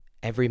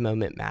Every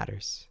moment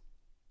matters.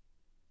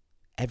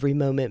 Every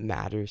moment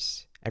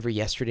matters. Every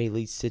yesterday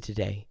leads to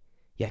today,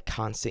 yet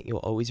constant you'll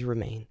always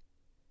remain.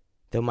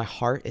 Though my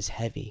heart is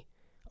heavy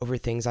over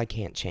things I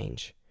can't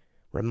change,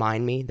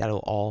 remind me that it'll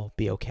all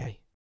be okay.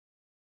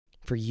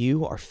 For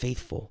you are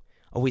faithful,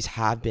 always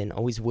have been,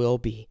 always will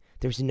be.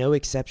 There's no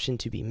exception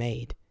to be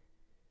made.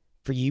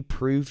 For you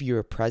prove you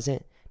are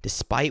present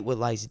despite what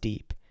lies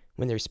deep,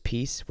 when there's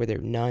peace where there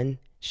none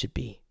should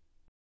be.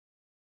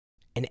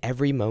 In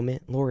every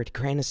moment, Lord,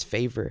 grant us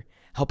favor.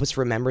 Help us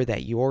remember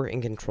that you're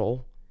in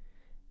control.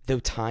 Though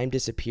time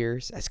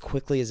disappears as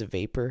quickly as a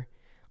vapor,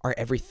 our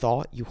every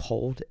thought you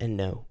hold and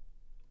know.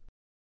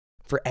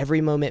 For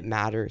every moment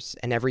matters,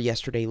 and every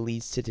yesterday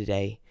leads to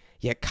today,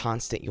 yet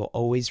constant you'll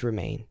always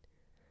remain.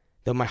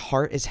 Though my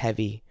heart is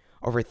heavy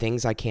over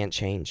things I can't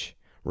change,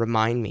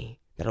 remind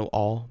me that it'll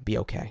all be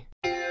okay.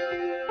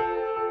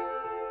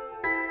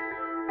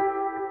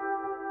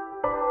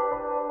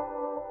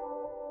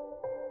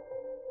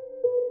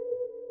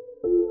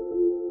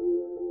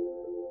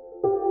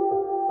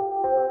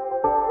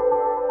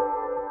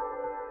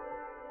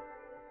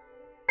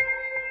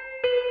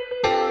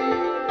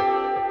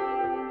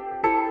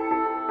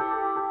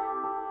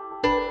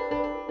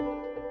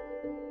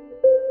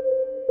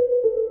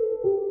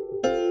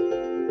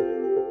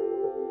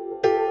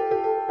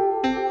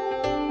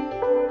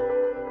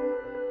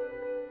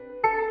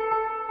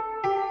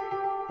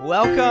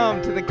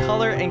 Welcome to the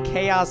Color and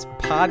Chaos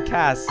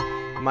podcast.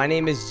 My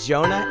name is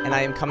Jonah, and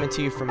I am coming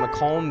to you from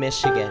Macomb,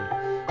 Michigan.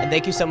 And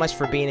thank you so much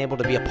for being able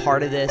to be a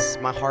part of this.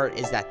 My heart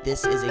is that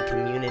this is a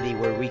community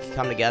where we can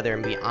come together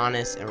and be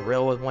honest and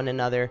real with one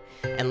another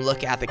and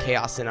look at the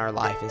chaos in our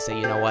life and say,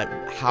 you know what,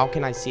 how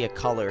can I see a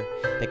color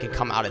that can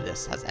come out of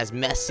this? As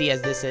messy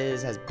as this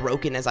is, as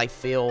broken as I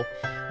feel,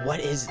 what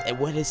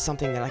is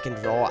something that I can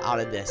draw out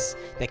of this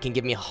that can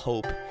give me a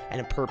hope and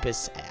a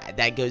purpose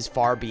that goes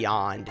far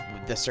beyond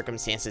the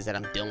circumstances that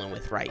I'm dealing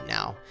with right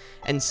now?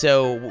 And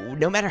so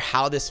no matter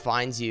how this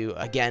finds you,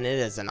 again, it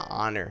is an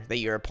honor that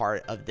you're a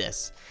part of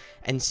this.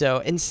 And so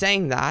in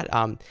saying that,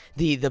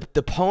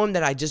 the poem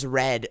that I just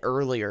read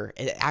earlier,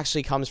 it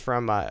actually comes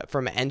from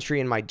an entry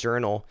in my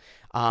journal.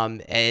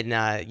 As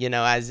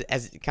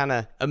kind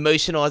of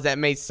emotional as that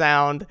may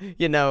sound,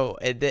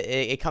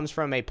 it comes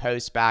from a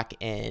post back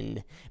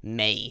in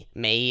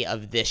May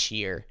of this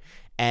year.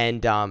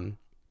 And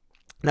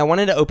I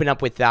wanted to open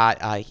up with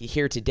that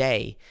here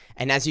today.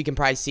 And as you can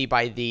probably see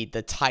by the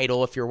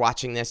title, if you're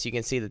watching this, you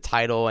can see the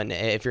title. And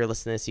if you're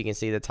listening to this, you can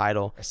see the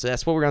title. So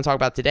that's what we're going to talk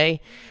about today.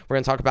 We're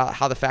going to talk about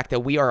how the fact that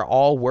we are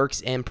all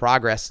works in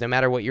progress, no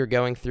matter what you're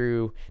going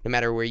through, no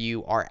matter where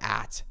you are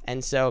at.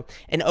 And so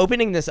in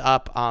opening this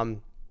up,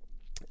 I'm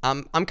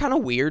kind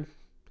of weird.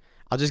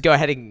 I'll just go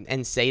ahead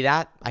and say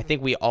that. I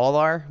think we all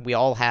are. We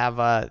all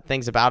have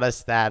things about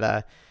us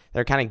that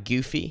are kind of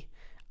goofy.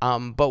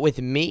 But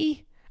with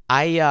me,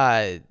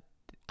 I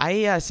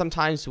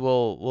sometimes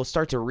will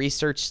start to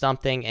research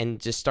something and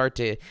just start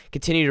to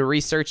continue to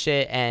research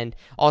it, and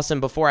all of a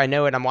sudden, before I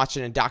know it, I'm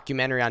watching a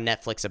documentary on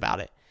Netflix about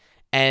it.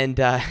 And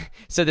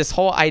so this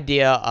whole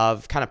idea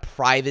of kind of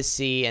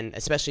privacy, and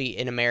especially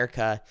in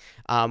America,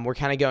 we're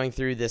kind of going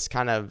through this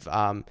kind of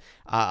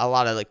a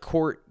lot of like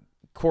court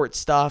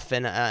stuff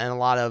and a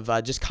lot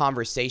of just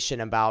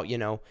conversation about,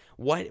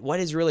 what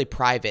is really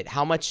private,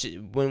 how much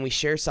when we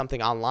share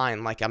something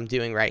online, like I'm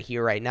doing right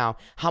here, right now,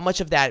 how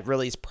much of that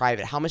really is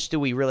private? How much do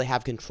we really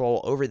have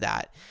control over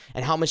that?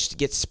 And how much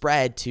gets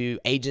spread to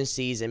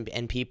agencies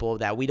and people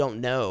that we don't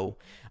know?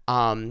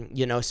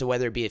 So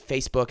whether it be at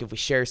Facebook, if we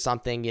share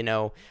something,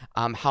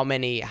 how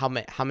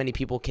many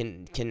people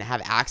can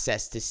have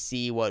access to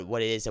see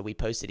what it is that we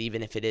posted,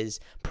 even if it is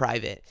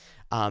private,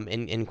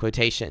 in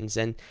quotations.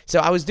 And so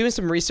I was doing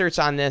some research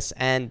on this,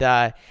 and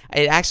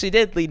it actually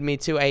did lead me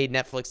to a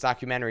Netflix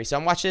documentary. So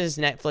I'm watching this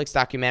Netflix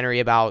documentary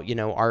about,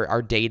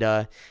 our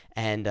data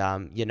and,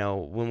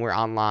 when we're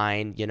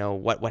online,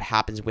 what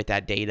happens with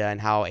that data and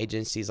how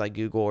agencies like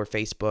Google or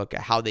Facebook,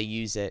 how they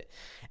use it.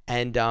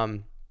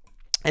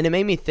 And it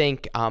made me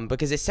think,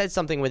 because it said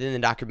something within the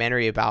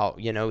documentary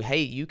about,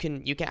 hey, you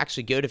can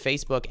actually go to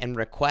Facebook and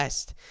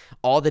request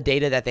all the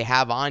data that they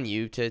have on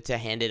you to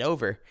hand it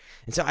over.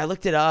 And so I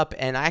looked it up,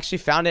 and I actually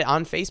found it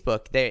on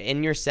Facebook. There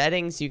in your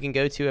settings, you can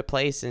go to a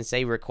place and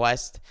say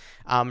request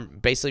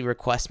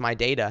my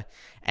data.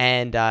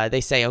 And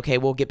they say, okay,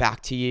 we'll get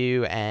back to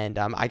you. And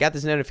I got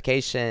this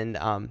notification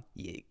a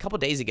couple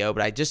days ago,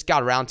 but I just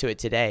got around to it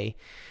today.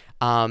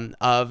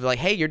 Of like,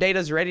 hey, your data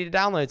is ready to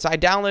download. So I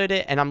download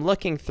it, and I'm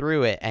looking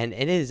through it, and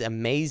it is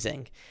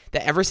amazing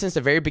that ever since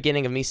the very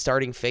beginning of me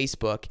starting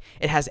Facebook,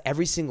 it has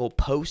every single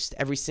post,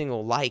 every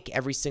single like,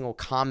 every single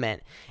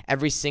comment,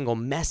 every single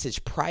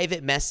message,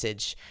 private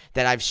message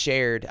that I've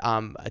shared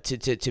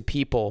to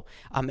people.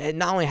 It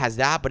not only has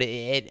that, but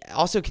it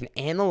also can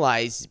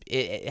analyze.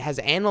 It has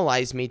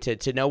analyzed me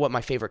to know what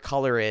my favorite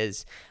color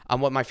is,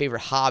 what my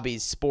favorite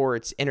hobbies,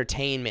 sports,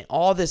 entertainment,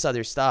 all this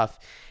other stuff.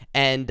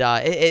 And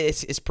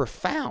it's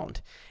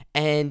profound.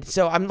 And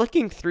so I'm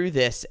looking through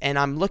this, and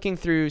I'm looking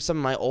through some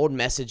of my old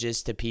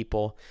messages to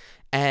people,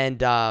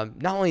 And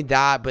not only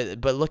that,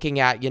 but looking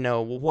at,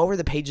 what were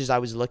the pages I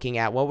was looking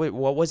at?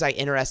 What was I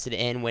interested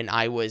in when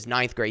I was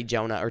ninth grade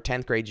Jonah or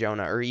 10th grade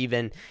Jonah, or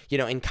even,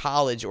 in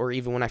college, or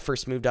even when I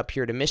first moved up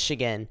here to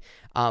Michigan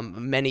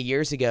many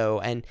years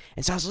ago. And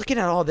so I was looking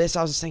at all this.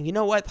 I was just saying, you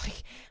know what?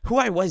 Like, who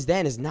I was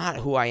then is not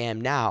who I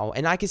am now.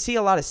 And I can see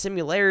a lot of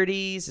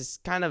similarities. It's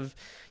kind of,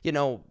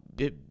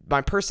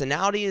 my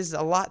personality is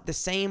a lot the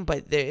same,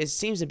 but it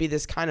seems to be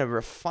this kind of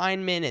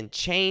refinement and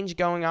change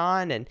going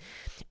on. And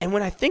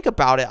when I think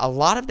about it, a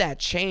lot of that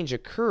change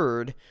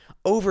occurred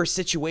over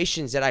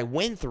situations that I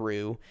went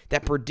through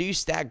that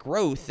produced that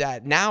growth,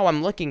 that now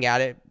I'm looking at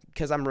it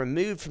because I'm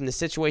removed from the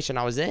situation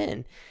I was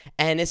in.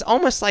 And it's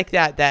almost like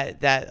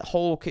that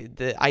whole,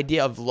 the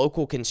idea of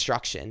local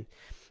construction.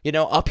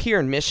 Up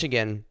here in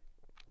Michigan,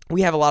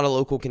 we have a lot of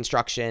local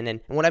construction, and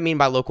what I mean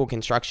by local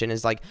construction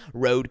is like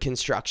road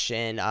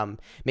construction,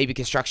 maybe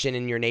construction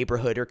in your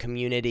neighborhood or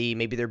community.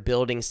 Maybe they're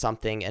building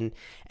something,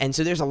 and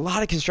so there's a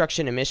lot of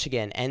construction in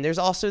Michigan, and there's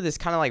also this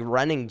kind of like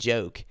running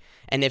joke.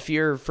 And if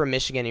you're from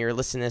Michigan and you're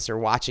listening to this or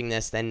watching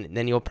this,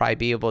 then you'll probably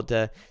be able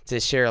to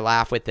share a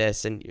laugh with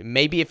this. And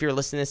maybe if you're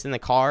listening to this in the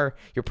car,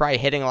 you're probably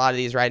hitting a lot of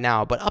these right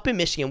now. But up in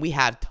Michigan, we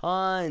have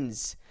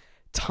tons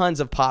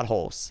of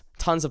potholes.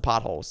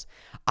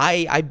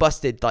 I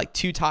busted like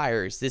 2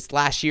 tires this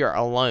last year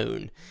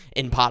alone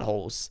in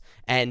potholes.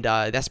 And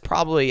I'm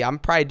probably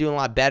doing a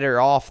lot better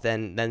off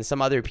than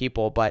some other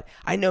people. But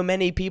I know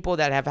many people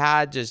that have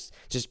had just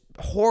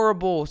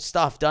horrible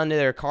stuff done to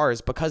their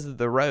cars because of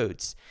the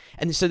roads.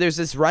 And so there's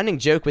this running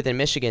joke within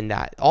Michigan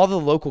that all the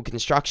local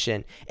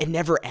construction, it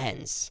never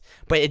ends,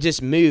 but it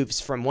just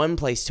moves from one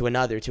place to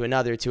another, to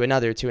another, to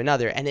another, to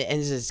another. And it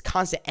is this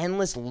constant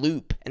endless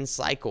loop and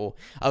cycle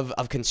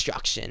of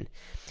construction.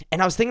 And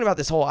I was thinking about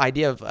this whole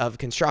idea of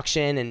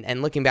construction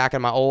and looking back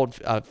on my old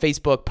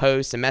Facebook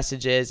posts and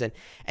messages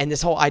and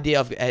this whole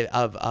idea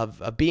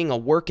of being a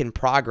work in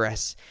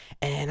progress.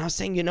 And I was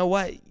saying, you know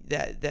what,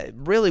 that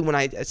really, when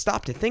I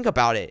stopped to think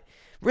about it,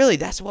 really,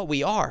 that's what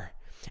we are.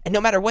 And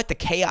no matter what the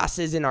chaos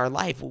is in our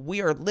life,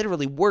 we are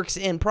literally works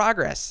in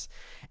progress.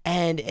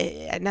 And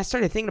I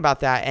started thinking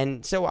about that,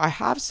 and so I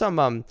have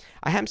some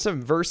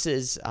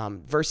verses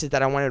that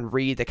I wanted to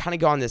read that kind of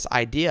go on this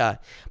idea.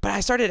 But I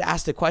started to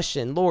ask the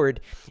question,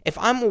 Lord, if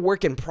I'm a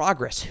work in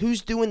progress,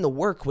 who's doing the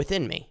work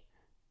within me?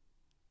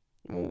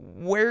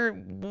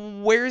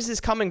 Where is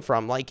this coming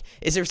from? Like,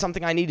 is there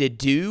something I need to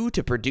do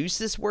to produce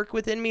this work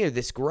within me or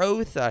this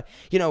growth?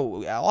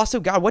 Also,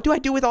 God, what do I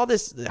do with all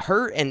this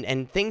hurt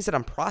and things that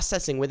I'm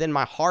processing within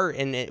my heart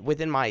and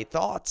within my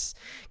thoughts?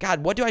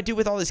 God, what do I do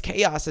with all this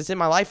chaos that's in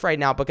my life right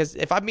now? Because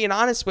if I'm being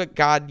honest with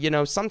God,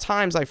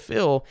 sometimes I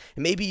feel,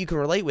 and maybe you can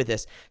relate with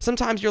this,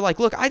 sometimes you're like,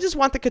 look, I just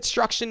want the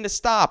construction to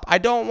stop. I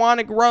don't want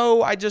to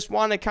grow. I just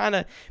want to kind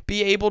of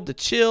be able to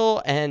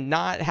chill and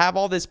not have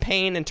all this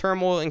pain and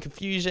turmoil and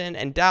confusion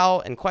and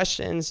doubt and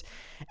questions,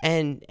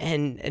 and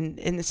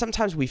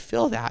sometimes we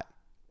feel that.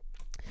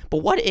 But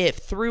what if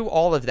through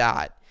all of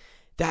that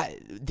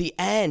the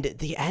end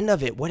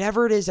of it,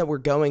 whatever it is that we're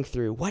going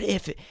through, what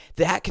if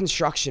that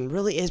construction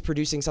really is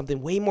producing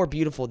something way more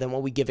beautiful than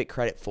what we give it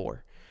credit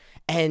for?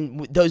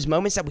 And those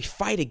moments that we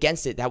fight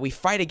against it, that we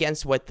fight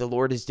against what the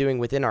Lord is doing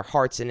within our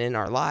hearts and in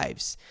our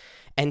lives.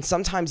 And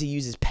sometimes he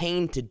uses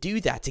pain to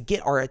do that, to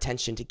get our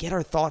attention, to get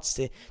our thoughts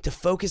to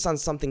focus on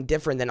something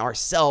different than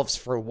ourselves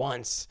for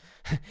once.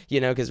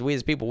 Because we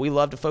as people, we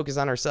love to focus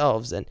on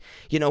ourselves. And,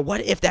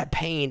 what if that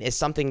pain is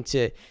something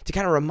to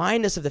kind of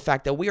remind us of the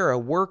fact that we are a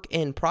work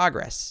in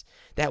progress,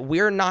 that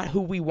we're not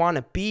who we want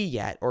to be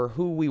yet or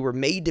who we were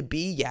made to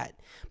be yet.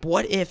 But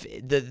what if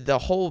the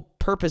whole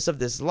purpose of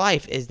this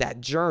life is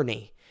that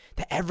journey,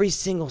 that every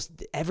single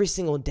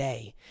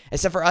day,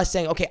 except for us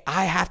saying, okay,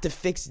 I have to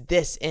fix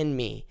this in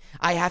me.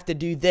 I have to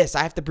do this.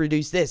 I have to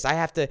produce this. I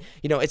have to,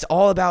 it's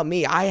all about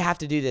me. I have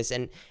to do this.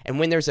 And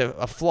when there's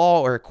a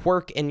flaw or a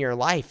quirk in your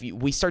life,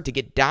 we start to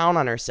get down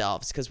on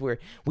ourselves because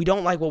we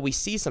don't like what we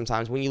see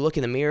sometimes. When you look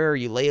in the mirror,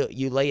 you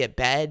lay at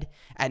bed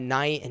at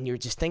night and you're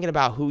just thinking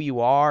about who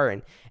you are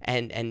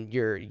and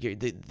you're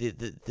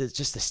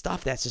just the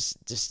stuff that's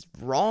just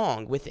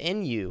wrong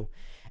within you.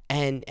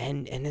 And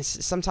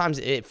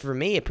sometimes for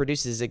me, it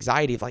produces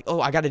anxiety of like,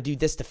 oh, I got to do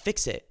this to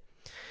fix it.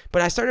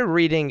 But I started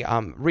reading a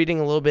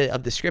little bit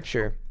of the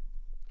scripture,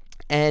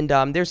 and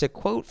there's a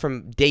quote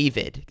from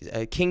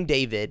David, King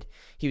David.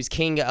 He was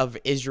king of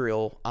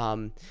Israel.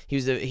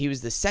 He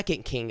was the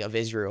second king of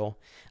Israel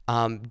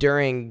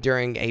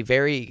during a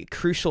very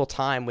crucial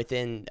time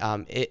within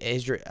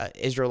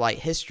Israelite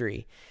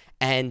history.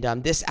 And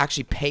this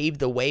actually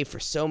paved the way for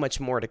so much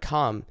more to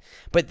come.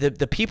 But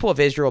the people of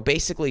Israel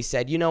basically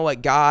said, you know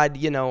what, God,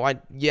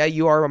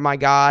 you are my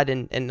God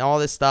and all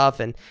this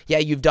stuff. And yeah,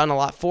 you've done a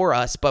lot for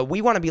us, but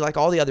we want to be like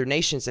all the other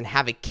nations and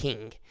have a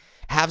king,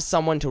 have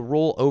someone to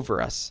rule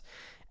over us.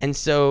 And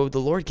so the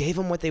Lord gave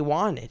them what they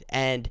wanted.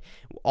 And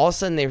all of a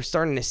sudden they were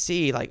starting to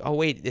see like, oh,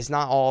 wait, it's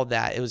not all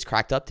that it was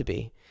cracked up to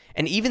be.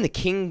 And even the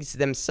kings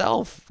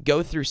themselves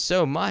go through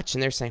so much,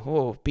 and they're saying,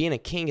 "Oh, being a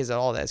king isn't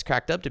all that it's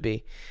cracked up to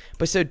be."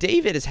 But so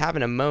David is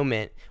having a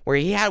moment where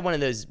he had one of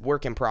those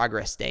work in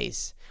progress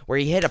days where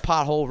he hit a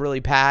pothole really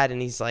bad,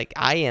 and he's like,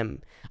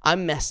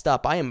 I'm messed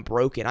up. I am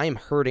broken. I am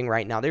hurting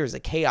right now. There is a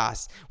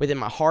chaos within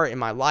my heart and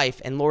my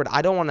life. And Lord,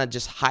 I don't want to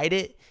just hide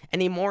it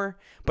anymore,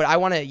 but I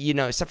want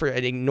to, except for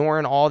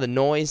ignoring all the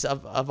noise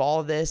of all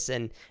of this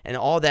and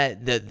all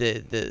that,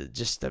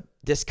 the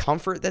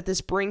discomfort that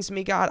this brings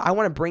me, God, I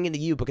want to bring it to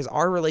you because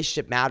our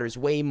relationship matters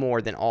way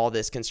more than all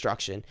this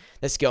construction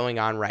that's going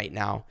on right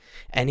now.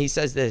 And he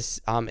says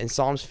this in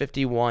Psalms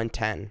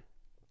 51:10.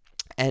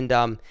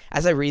 And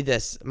as I read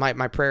this,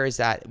 my prayer is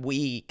that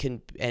we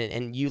can,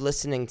 and you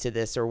listening to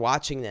this or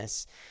watching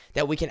this,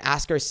 that we can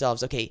ask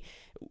ourselves, okay,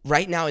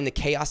 right now in the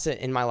chaos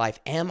in my life,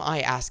 am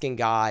I asking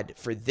God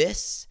for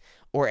this?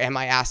 Or am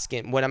I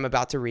asking what I'm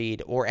about to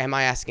read? Or am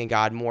I asking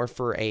God more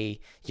for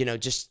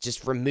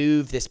just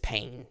remove this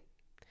pain?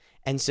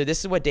 And so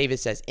this is what David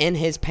says. In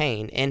his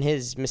pain, in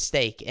his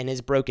mistake, in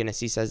his brokenness,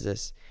 he says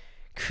this: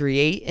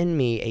 create in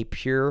me a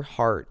pure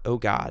heart, O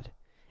God,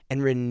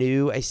 and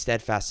renew a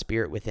steadfast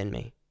spirit within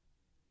me.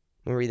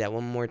 I'm going to read that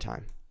one more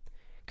time.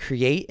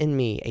 Create in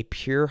me a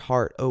pure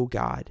heart, O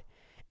God,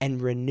 and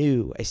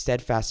renew a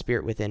steadfast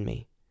spirit within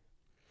me.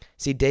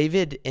 See,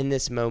 David, in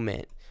this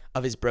moment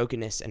of his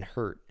brokenness and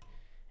hurt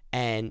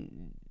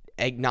and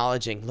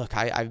acknowledging, look,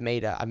 I've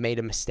made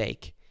a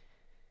mistake.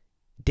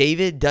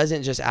 David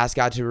doesn't just ask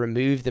God to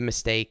remove the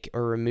mistake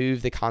or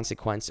remove the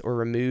consequence or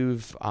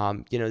remove,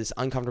 this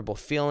uncomfortable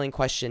feeling,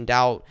 question,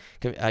 doubt,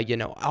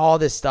 all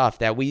this stuff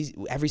that we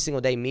every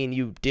single day, me and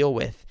you deal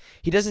with.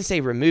 He doesn't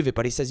say remove it,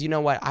 but he says, you know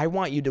what? I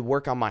want you to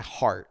work on my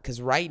heart,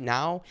 because right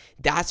now,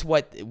 that's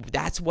what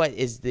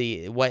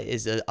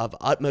is of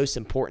utmost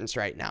importance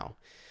right now.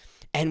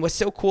 And what's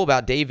so cool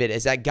about David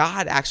is that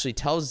God actually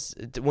tells,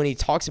 when he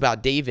talks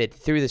about David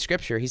through the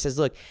scripture, he says,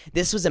 look,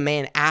 this was a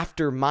man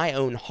after my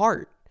own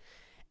heart.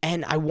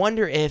 And I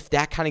wonder if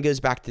that kind of goes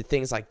back to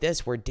things like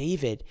this, where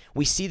David,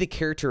 we see the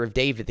character of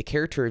David. The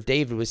character of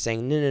David was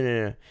saying,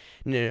 no.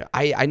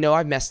 I know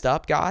I've messed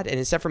up, God. And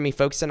instead of me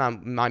focusing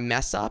on my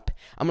mess up,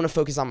 I'm going to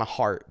focus on my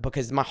heart,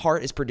 because my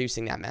heart is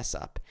producing that mess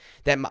up.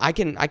 That I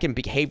can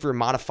behavior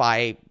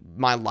modify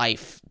my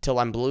life till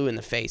I'm blue in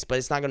the face, but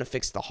it's not going to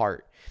fix the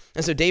heart.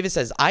 And so David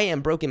says, I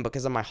am broken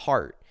because of my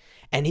heart.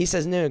 And he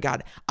says, no,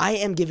 God, I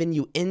am giving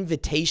you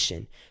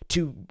invitation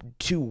to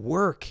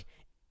work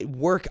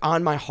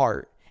on my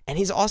heart. And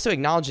he's also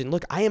acknowledging,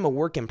 look, I am a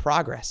work in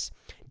progress.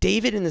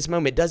 David in this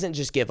moment doesn't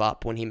just give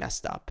up when he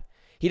messed up.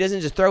 He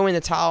doesn't just throw in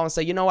the towel and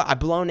say, you know what, I've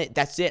blown it.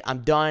 That's it.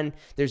 I'm done.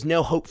 There's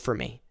no hope for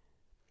me.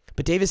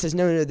 But David says,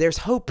 no, there's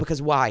hope.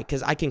 Because why?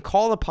 Because I can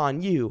call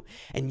upon you,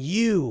 and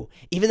you,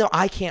 even though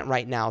I can't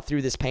right now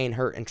through this pain,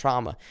 hurt, and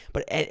trauma,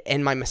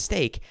 and my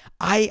mistake,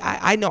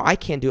 I know I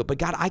can't do it. But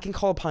God, I can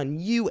call upon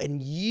you,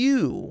 and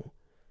you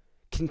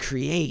can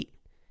create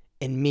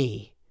in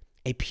me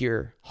a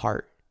pure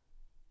heart.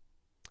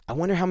 I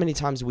wonder how many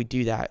times we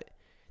do that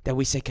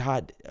we say,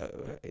 God,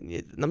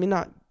 let me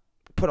not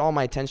put all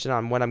my attention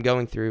on what I'm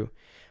going through,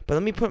 but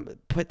let me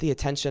put the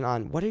attention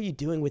on what are you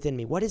doing within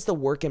me? What is the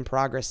work in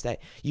progress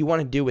that you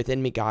want to do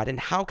within me, God? And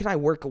how can I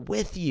work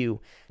with you,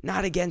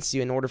 not against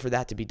you, in order for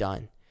that to be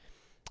done?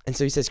 And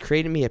so he says,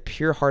 create in me a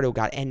pure heart, O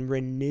God, and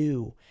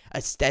renew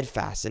a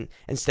steadfast. And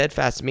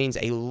steadfast means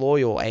a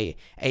loyal, a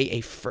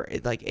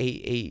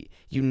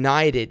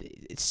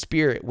united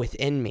spirit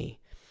within me.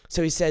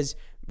 So he says,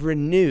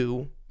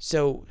 renew.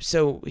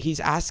 So he's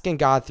asking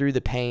God through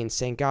the pain,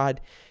 saying,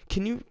 God,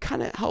 can you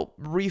kind of help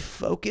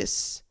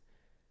refocus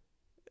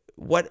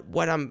what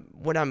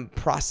I'm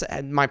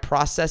processing? My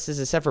process is,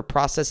 instead for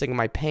processing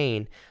my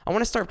pain, I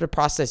want to start to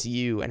process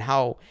you and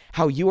how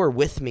you are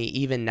with me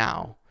even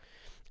now.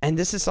 And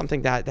this is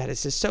something that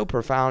is just so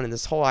profound in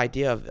this whole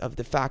idea of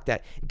the fact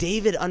that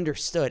David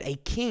understood, a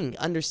king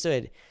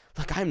understood,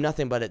 look, I'm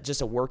nothing but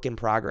just a work in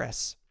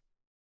progress.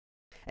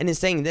 And in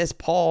saying this,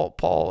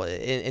 Paul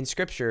in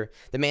Scripture,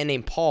 the man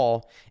named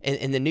Paul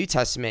in the New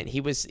Testament, he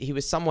was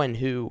someone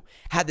who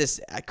had this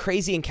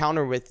crazy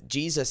encounter with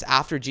Jesus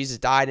after Jesus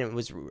died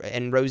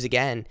and rose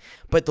again.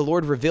 But the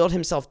Lord revealed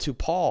himself to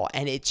Paul,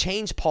 and it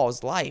changed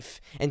Paul's life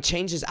and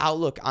changed his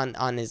outlook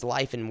on his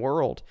life and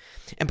world.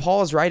 And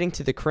Paul is writing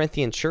to the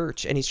Corinthian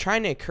church, and he's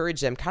trying to encourage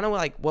them, kind of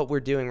like what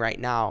we're doing right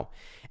now.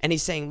 And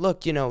he's saying,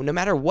 look, no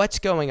matter what's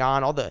going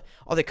on, all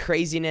the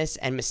craziness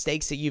and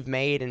mistakes that you've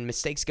made and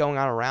mistakes going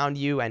on around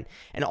you and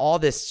all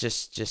this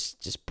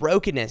just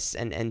brokenness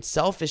and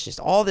selfishness,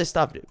 all this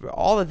stuff,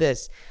 all of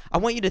this, I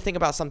want you to think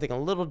about something a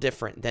little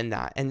different than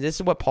that. And this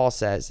is what Paul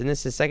says. And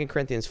this is 2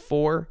 Corinthians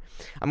 4.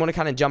 I'm going to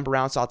kind of jump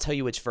around, so I'll tell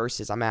you which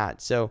verses I'm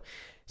at. So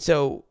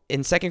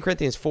in 2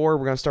 Corinthians 4,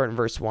 we're going to start in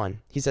verse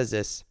 1. He says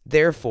this: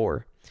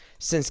 therefore,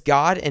 since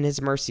God in his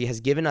mercy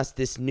has given us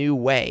this new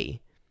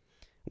way,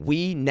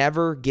 we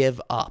never give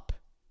up.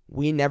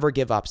 We never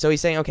give up. So he's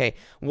saying, okay,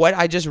 what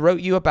I just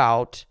wrote you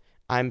about,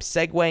 I'm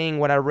segueing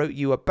what I wrote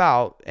you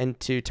about and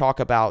to talk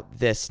about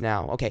this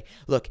now. Okay,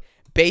 look,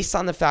 based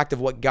on the fact of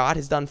what God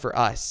has done for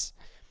us,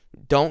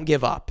 don't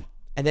give up.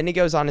 And then he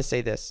goes on to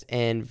say this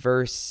in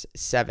verse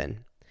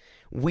 7.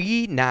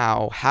 We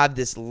now have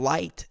this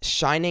light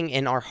shining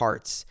in our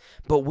hearts,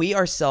 but we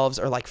ourselves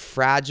are like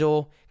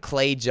fragile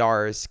clay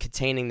jars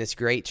containing this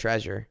great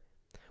treasure.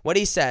 What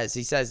he says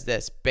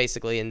this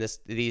basically in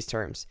these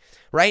terms.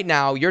 Right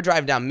now, you're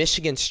driving down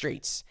Michigan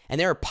streets, and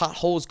there are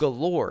potholes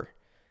galore.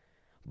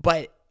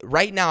 But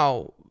right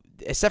now,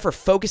 except for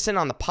focusing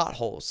on the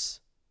potholes,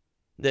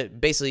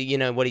 basically,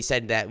 what he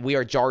said, that we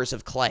are jars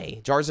of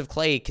clay. Jars of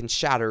clay can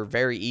shatter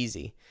very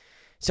easy.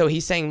 So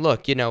he's saying,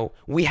 look,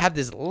 we have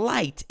this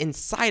light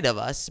inside of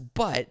us,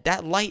 but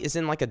that light is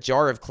in like a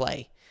jar of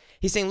clay.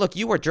 He's saying, look,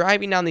 you are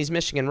driving down these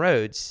Michigan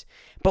roads,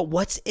 but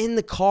what's in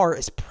the car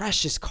is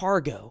precious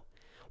cargo.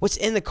 What's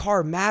in the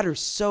car matters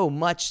so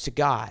much to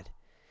God.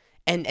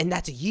 And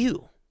that's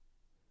you.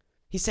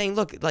 He's saying,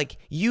 look, like,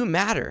 you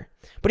matter.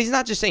 But he's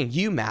not just saying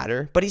you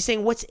matter, but he's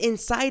saying what's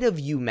inside of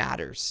you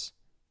matters.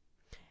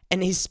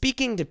 And he's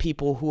speaking to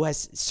people who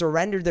has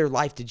surrendered their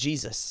life to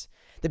Jesus.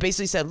 That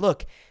basically said,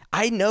 look,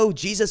 I know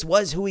Jesus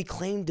was who he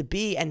claimed to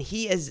be, and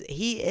he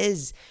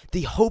is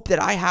the hope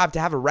that I have to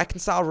have a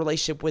reconciled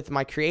relationship with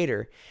my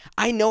Creator.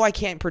 I know I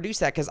can't produce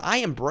that because I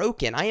am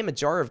broken. I am a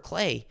jar of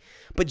clay.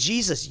 But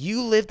Jesus,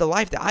 you lived the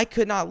life that I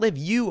could not live.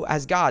 You,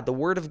 as God, the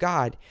Word of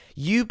God,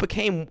 you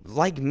became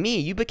like me.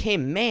 You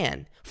became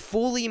man,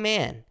 fully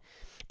man.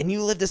 And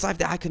you lived this life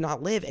that I could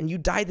not live. And you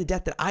died the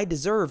death that I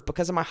deserved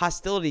because of my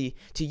hostility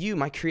to you,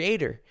 my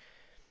Creator.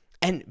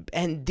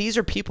 And these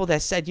are people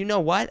that said, you know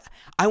what?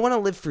 I want to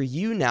live for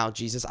you now,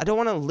 Jesus. I don't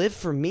want to live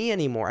for me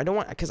anymore. I don't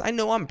want, because I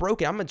know I'm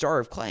broken. I'm a jar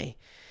of clay.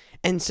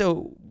 And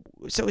so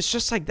it's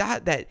just like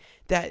that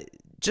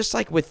just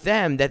like with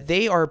them, that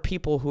they are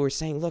people who are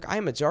saying, look, I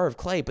am a jar of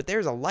clay, but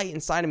there's a light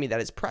inside of me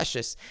that is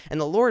precious. And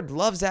the Lord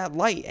loves that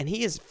light, and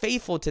he is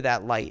faithful to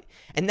that light.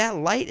 And that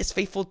light is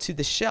faithful to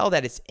the shell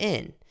that it's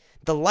in.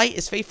 The light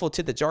is faithful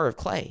to the jar of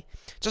clay.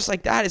 Just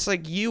like that, it's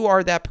like you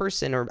are that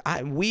person, or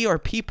we are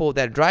people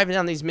that are driving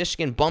down these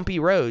Michigan bumpy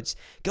roads,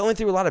 going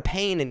through a lot of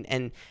pain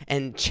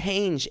and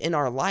change in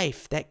our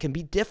life that can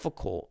be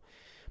difficult.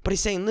 But he's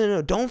saying,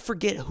 no, don't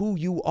forget who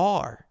you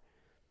are.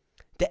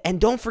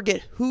 And don't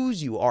forget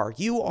whose you are.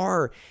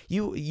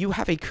 You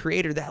have a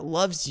Creator that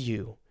loves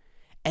you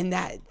and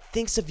that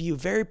thinks of you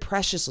very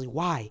preciously.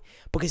 Why?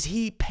 Because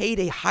he paid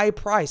a high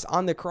price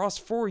on the cross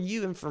for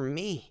you and for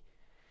me.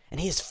 And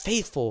he is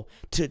faithful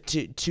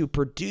to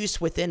produce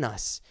within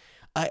us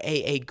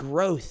a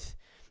growth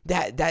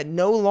that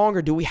no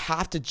longer do we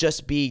have to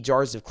just be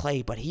jars of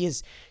clay, but he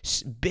is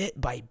bit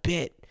by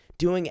bit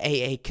doing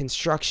a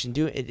construction,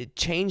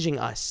 changing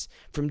us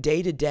from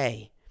day to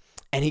day.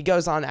 And he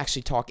goes on to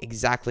actually talk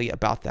exactly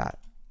about that.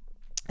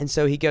 And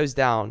so he goes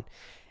down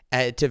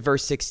to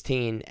verse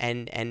 16,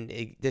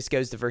 and this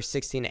goes to verse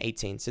 16 to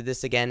 18. So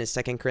this again is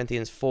 2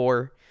 Corinthians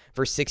 4,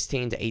 verse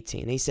 16 to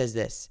 18. And he says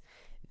this.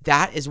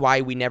 That is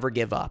why we never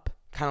give up.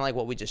 Kind of like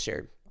what we just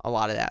shared. A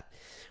lot of that.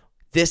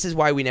 This is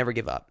why we never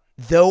give up.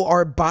 Though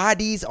our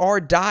bodies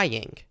are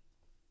dying,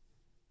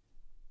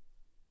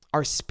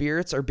 our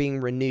spirits are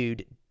being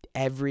renewed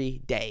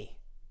every day.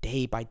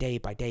 Day by day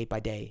by day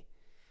by day.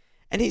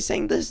 And he's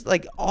saying this,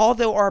 like,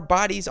 although our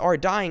bodies are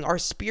dying, our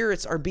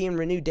spirits are being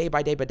renewed day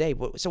by day by day.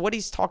 So what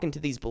he's talking to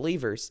these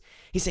believers,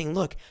 he's saying,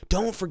 look,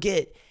 don't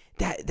forget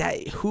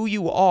that who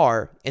you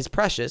are is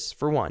precious,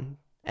 for one.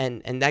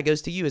 And that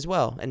goes to you as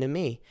well, and to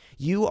me.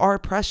 You are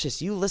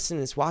precious. You listen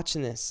to this,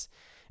 watching this.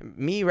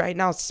 Me right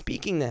now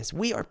speaking this.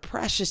 We are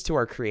precious to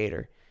our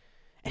Creator.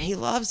 And he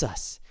loves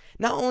us.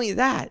 Not only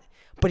that,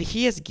 but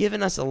he has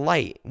given us a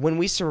light when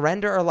we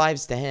surrender our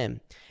lives to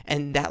him.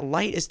 And that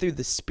light is through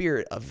the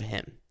Spirit of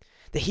him.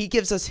 That he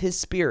gives us his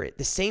Spirit.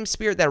 The same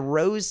Spirit that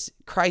rose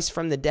Christ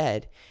from the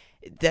dead.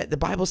 That the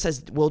Bible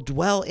says will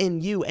dwell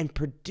in you and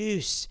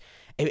produce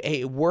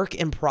a work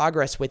in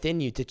progress within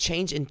you to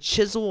change and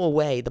chisel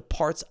away the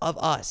parts of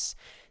us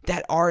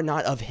that are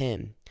not of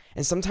him.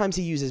 And sometimes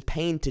he uses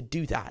pain to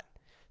do that.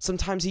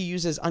 Sometimes he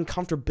uses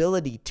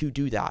uncomfortability to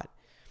do that.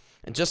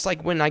 And just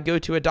like when I go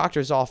to a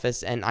doctor's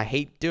office, and I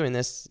hate doing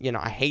this,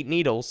 I hate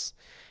needles,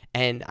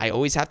 and I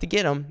always have to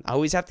get them. I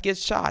always have to get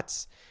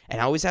shots,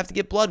 and I always have to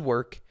get blood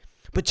work.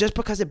 But just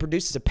because it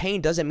produces a pain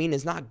doesn't mean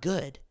it's not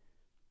good.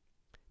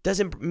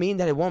 Doesn't mean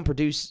that it won't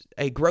produce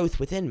a growth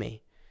within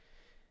me.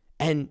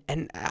 And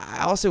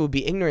I also would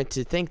be ignorant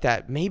to think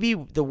that maybe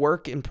the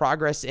work in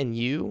progress in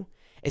you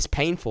is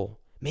painful.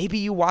 Maybe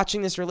you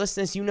watching this or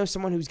listening to this,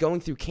 someone who's going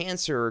through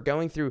cancer or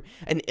going through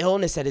an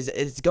illness that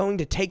is going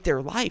to take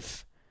their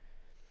life.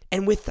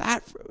 And with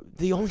that,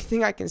 the only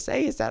thing I can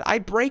say is that I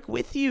break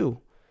with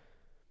you.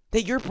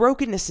 That your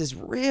brokenness is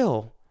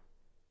real.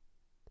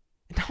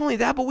 And not only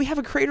that, but we have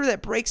a Creator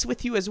that breaks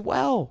with you as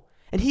well.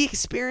 And he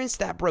experienced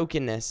that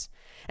brokenness.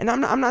 And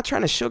I'm not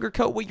trying to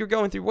sugarcoat what you're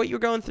going through. What you're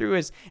going through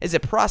is a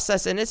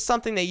process, and it's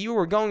something that you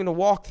are going to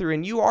walk through,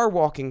 and you are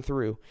walking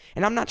through.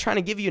 And I'm not trying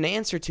to give you an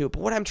answer to it,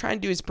 but what I'm trying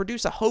to do is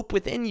produce a hope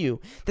within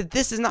you that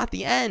this is not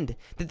the end,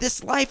 that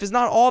this life is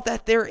not all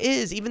that there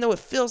is, even though it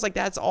feels like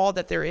that's all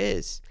that there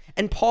is.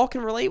 And Paul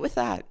can relate with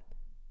that.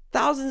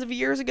 Thousands of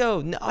years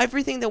ago,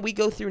 everything that we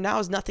go through now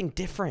is nothing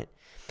different.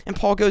 And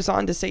Paul goes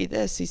on to say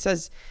this. He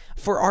says,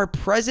 for our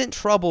present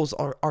troubles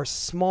are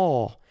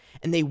small,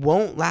 and they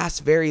won't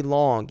last very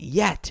long,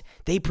 yet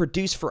they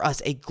produce for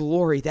us a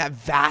glory that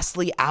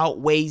vastly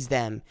outweighs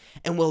them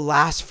and will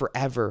last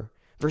forever.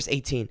 Verse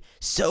 18,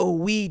 so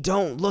we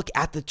don't look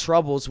at the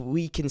troubles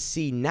we can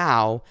see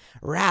now.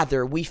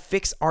 Rather, we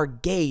fix our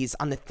gaze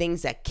on the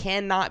things that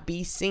cannot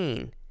be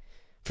seen.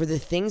 For the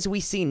things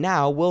we see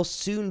now will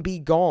soon be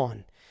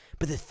gone,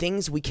 but the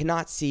things we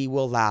cannot see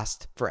will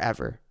last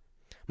forever.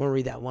 I'm going to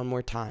read that one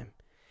more time.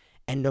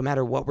 And no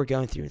matter what we're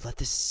going through, let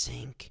this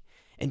sink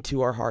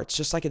into our hearts.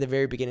 Just like at the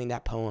very beginning of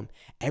that poem,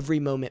 every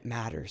moment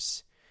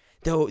matters.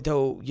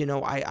 Though you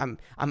know,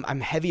 I'm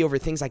heavy over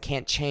things I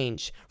can't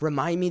change.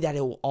 Remind me that it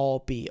will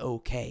all be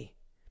okay.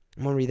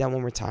 I'm going to read that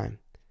one more time.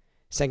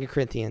 2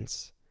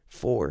 Corinthians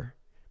 4,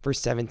 verse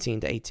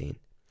 17 to 18.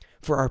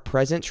 For our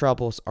present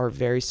troubles are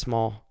very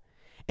small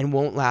and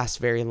won't last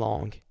very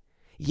long.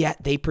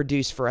 Yet they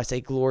produce for us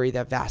a glory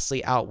that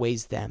vastly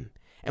outweighs them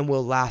and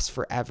will last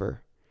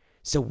forever.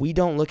 So we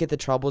don't look at the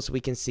troubles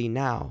we can see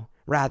now.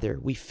 Rather,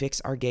 we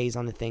fix our gaze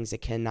on the things that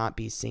cannot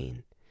be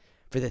seen.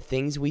 For the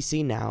things we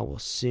see now will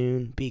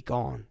soon be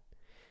gone,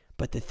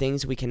 but the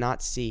things we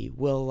cannot see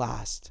will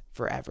last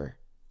forever.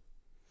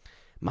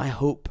 My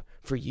hope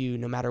for you,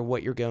 no matter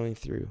what you're going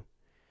through,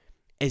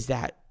 is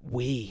that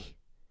we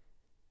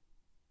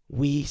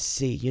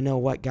see, you know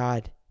what,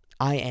 God,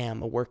 I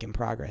am a work in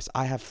progress.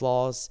 I have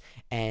flaws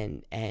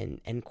and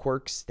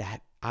quirks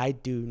that I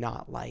do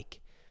not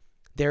like.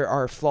 There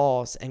are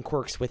flaws and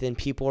quirks within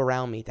people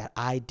around me that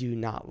I do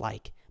not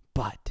like.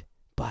 But,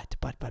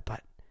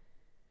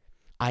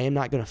 I am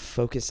not going to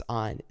focus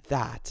on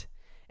that.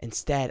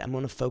 Instead, I'm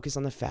going to focus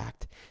on the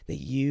fact that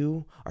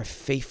you are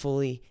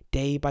faithfully,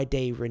 day by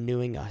day,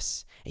 renewing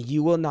us. And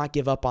you will not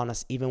give up on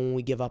us even when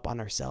we give up on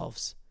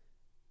ourselves.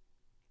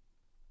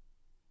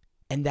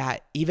 And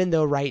that even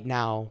though right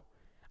now,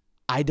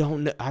 I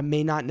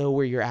may not know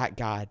where you're at,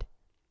 God.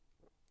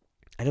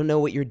 I don't know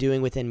what you're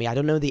doing within me. I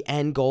don't know the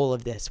end goal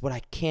of this. What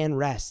I can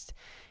rest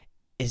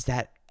is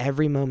that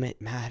every moment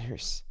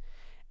matters.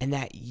 And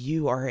that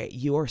you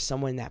are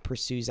someone that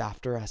pursues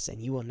after us,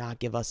 and you will not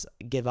give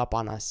up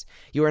on us.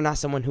 You are not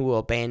someone who will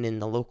abandon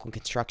the local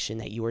construction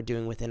that you are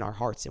doing within our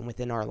hearts and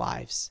within our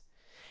lives.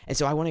 And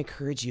so I want to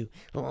encourage you,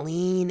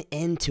 lean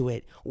into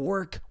it,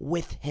 work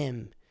with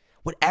him.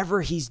 Whatever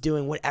he's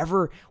doing,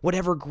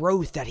 whatever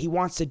growth that he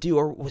wants to do,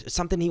 or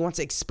something he wants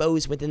to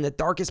expose within the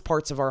darkest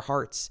parts of our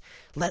hearts,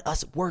 let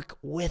us work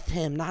with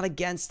him, not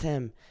against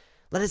him.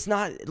 Let us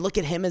not look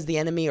at him as the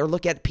enemy, or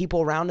look at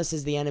people around us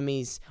as the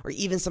enemies, or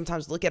even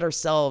sometimes look at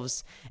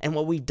ourselves and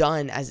what we've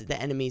done as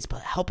the enemies.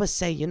 But help us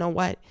say, you know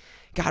what,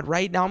 God,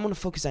 right now I'm going to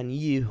focus on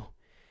you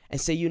and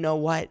say, you know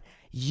what,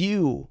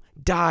 you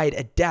died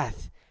a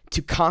death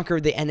to conquer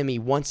the enemy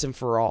once and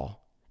for all.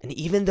 And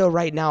even though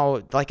right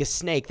now, like a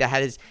snake that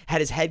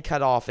had his head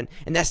cut off, and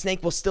that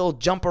snake will still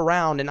jump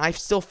around, and I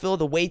still feel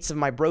the weights of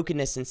my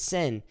brokenness and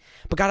sin.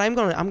 But God, I'm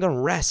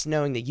gonna rest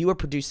knowing that you are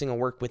producing a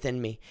work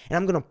within me, and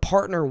I'm gonna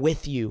partner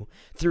with you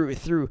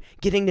through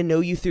getting to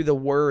know you through the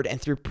word and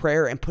through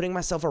prayer, and putting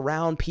myself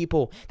around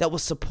people that will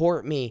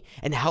support me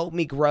and help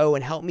me grow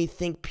and help me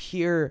think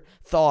pure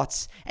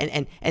thoughts,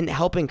 and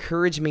help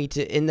encourage me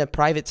to, in the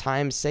private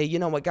times, say, you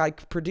know what, God,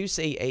 produce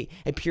a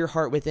pure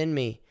heart within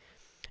me.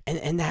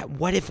 And that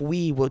what if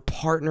we would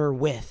partner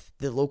with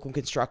the local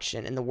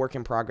construction and the work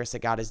in progress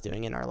that God is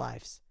doing in our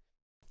lives?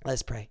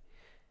 Let's pray.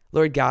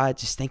 Lord God,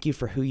 just thank you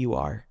for who you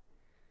are.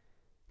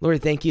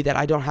 Lord, thank you that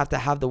I don't have to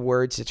have the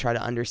words to try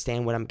to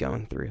understand what I'm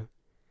going through.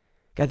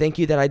 God, thank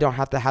you that I don't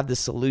have to have the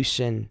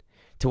solution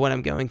to what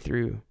I'm going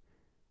through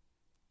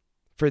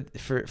for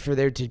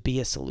there to be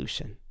a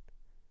solution,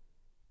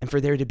 and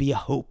for there to be a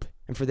hope,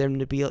 and for there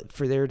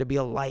to be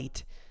a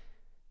light.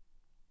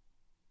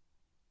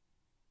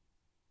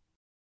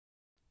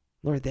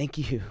 Lord, thank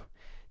you.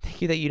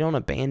 Thank you that you don't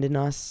abandon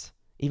us,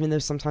 even though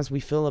sometimes we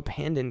feel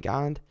abandoned,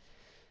 God.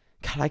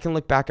 God, I can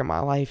look back at my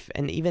life,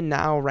 and even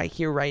now, right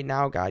here, right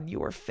now, God,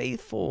 you are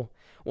faithful.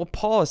 What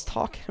Paul is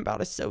talking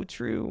about is so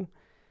true.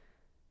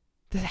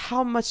 That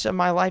how much of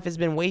my life has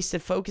been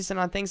wasted focusing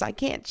on things I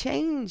can't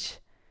change.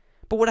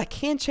 But what I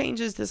can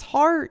change is this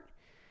heart.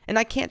 And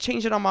I can't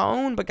change it on my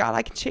own, but God,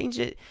 I can change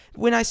it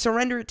when I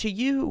surrender it to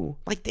you,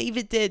 like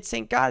David did,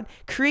 saying, God,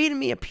 create in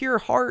me a pure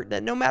heart,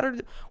 that no matter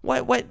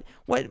what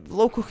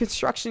local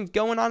construction is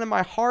going on in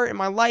my heart and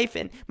my life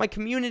and my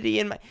community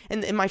and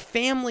my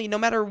family, no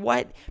matter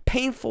what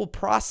painful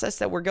process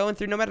that we're going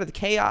through, no matter the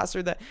chaos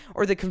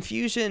or the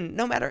confusion,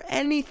 no matter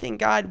anything,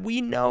 God,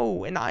 we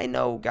know, and I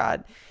know,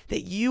 God,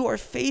 that you are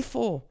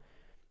faithful.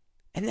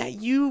 And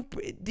that you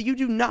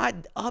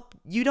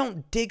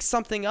don't dig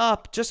something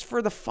up just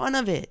for the fun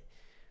of it,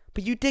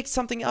 but you dig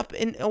something up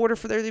in order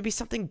for there to be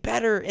something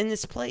better in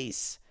this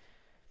place.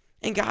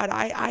 And God,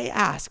 I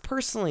ask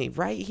personally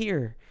right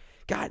here,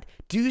 God,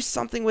 do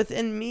something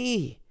within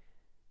me.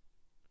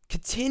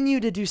 Continue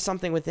to do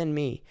something within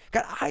me.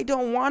 God, I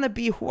don't want to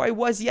be who I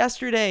was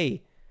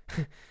yesterday,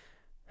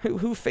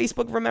 who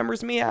Facebook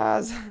remembers me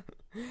as.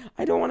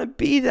 I don't want to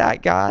be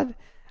that, God.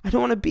 I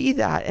don't want to be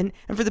that. And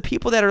for the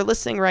people that are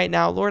listening right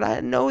now, Lord, I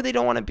know they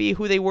don't want to be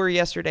who they were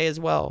yesterday as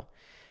well.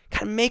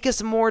 God, make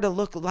us more to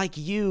look like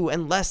you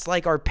and less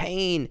like our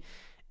pain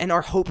and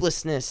our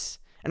hopelessness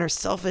and our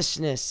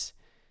selfishness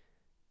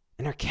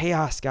and our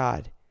chaos,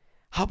 God.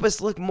 Help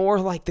us look more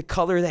like the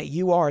color that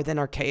you are than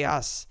our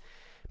chaos.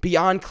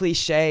 Beyond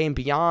cliche and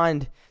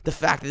beyond the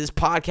fact that this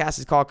podcast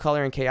is called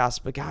Color and Chaos,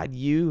 but God,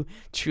 you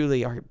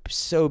truly are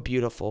so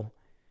beautiful.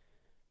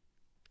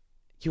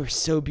 You are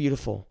so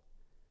beautiful.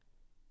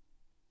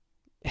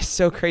 It's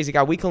so crazy,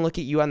 God. We can look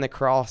at you on the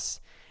cross,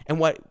 and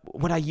what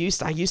I used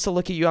to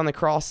look at you on the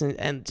cross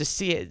and just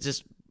see it,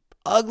 just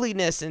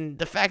ugliness and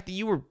the fact that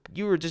you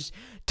were just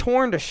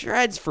torn to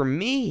shreds for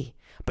me.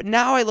 But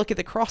now I look at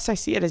the cross, I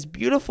see it as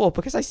beautiful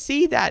because I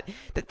see that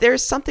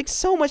there's something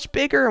so much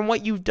bigger in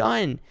what you've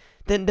done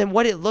than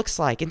what it looks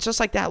like. And just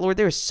like that, Lord,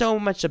 there is so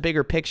much a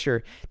bigger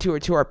picture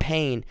to our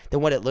pain than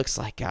what it looks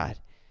like, God.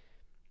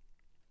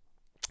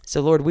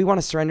 So, Lord, we want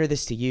to surrender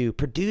this to you.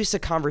 Produce a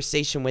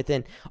conversation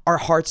within our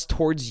hearts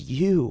towards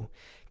you.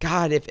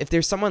 God, if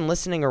there's someone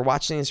listening or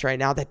watching this right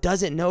now that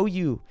doesn't know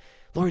you,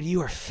 Lord,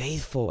 you are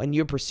faithful and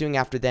you're pursuing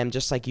after them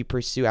just like you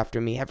pursue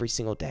after me every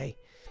single day.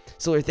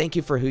 So, Lord, thank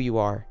you for who you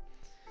are.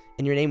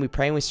 In your name we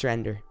pray and we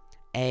surrender.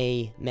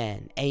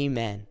 Amen.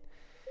 Amen.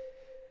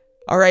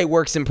 All right,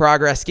 works in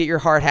progress. Get your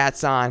hard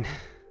hats on.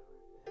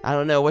 I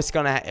don't know what's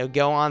going to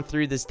go on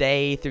through this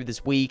day, through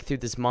this week, through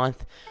this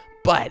month,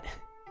 but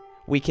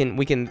we can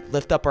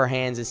lift up our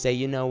hands and say,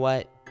 you know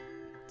what?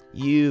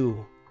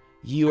 You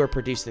are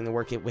producing the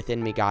work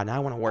within me, God, and I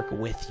want to work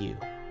with you.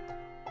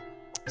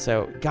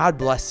 So God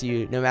bless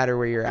you no matter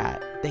where you're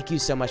at. Thank you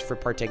so much for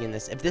partaking in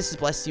this. If this has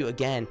blessed you,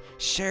 again,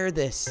 share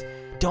this.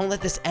 Don't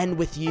let this end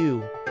with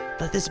you.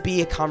 Let this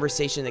be a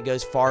conversation that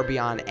goes far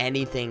beyond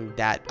anything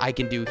that I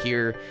can do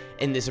here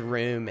in this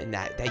room and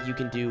that you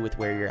can do with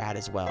where you're at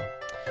as well.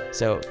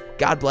 So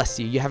God bless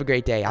you. You have a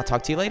great day. I'll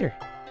talk to you later.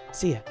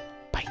 See ya.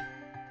 Bye.